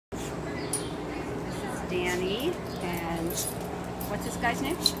Danny, and what's this guy's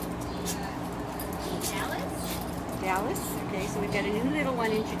name? Dallas. Okay, so we've got a new little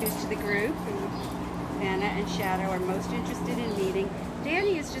one introduced to the group, who Vanna and Shadow are most interested in meeting.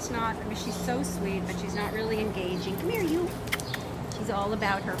 Danny is just not, I mean, she's so sweet, but she's not really engaging. Come here, you. She's all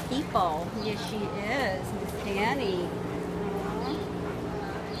about her people. Yes, she is, Miss Danny.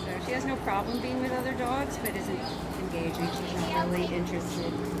 So she has no problem being with other dogs, but isn't engaging. She's not really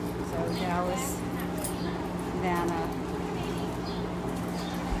interested. So Dallas, Vanna,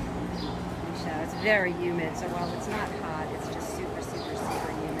 and Shadow. It's very humid, so while it's not hot, it's just super, super,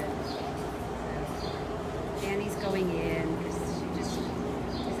 super humid. So Danny's going in because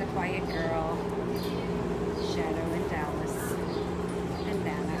she's a quiet girl.